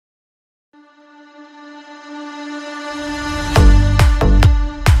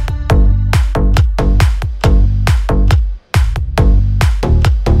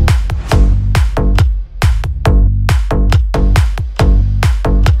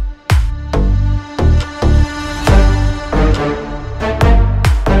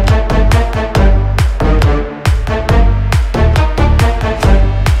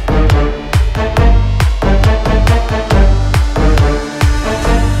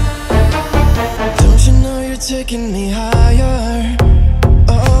taking me higher.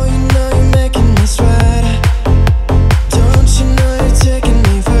 Oh, you know you're making me sweat. Don't you know you're taking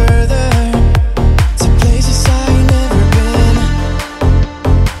me further, to places I've never been.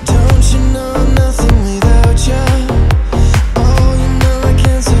 Don't you know I'm nothing without you. Oh, you know I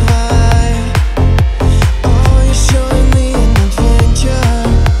can't survive. Oh, you're showing me an adventure.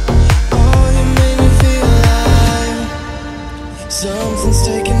 Oh, you make me feel alive. Something's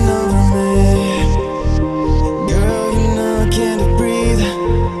taking over me. Girl, you know I can't breathe.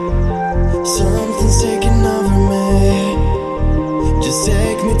 Something's taking over me. Just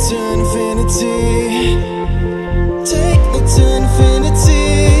take me to infinity. Take me to infinity.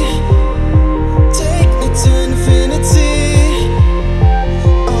 Take me to infinity.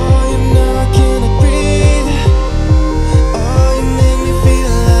 Oh, you know I can't breathe. Oh, you make me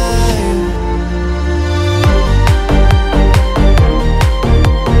feel alive.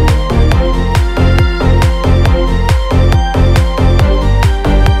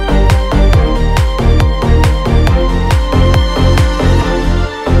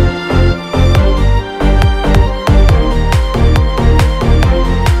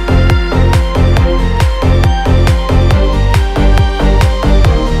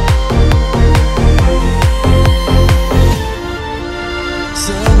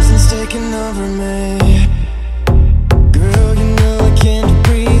 Something's taking over me. Girl, you know I can't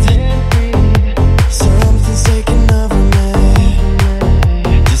breathe. Something's taking over me.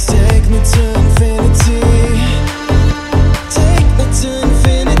 Just take me to infinity. Take me to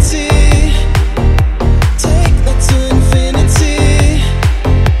infinity. Take me to infinity.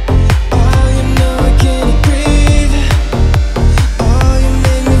 Oh, you know I can't breathe. Oh, you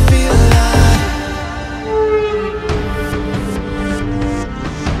make me feel alive.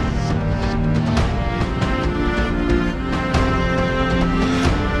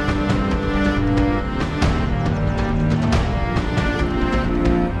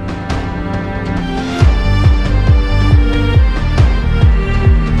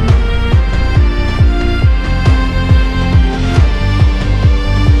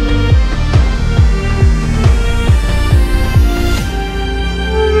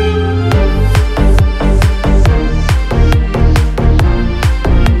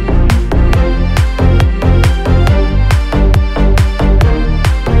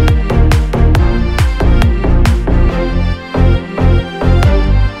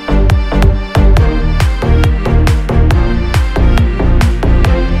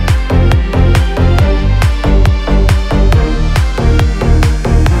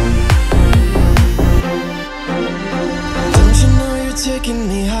 Don't you know you're taking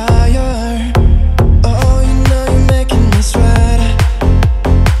me higher? Oh, you know you're making me sweat.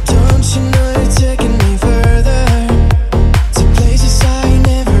 Don't you know you're taking me further, to places I've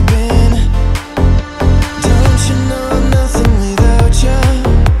never been. Don't you know I'm nothing without you.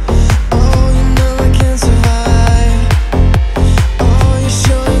 Oh, you know I can't survive. Oh, you're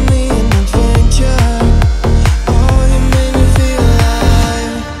showing me an adventure. Oh, you make me feel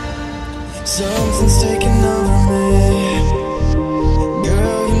alive. Something's taking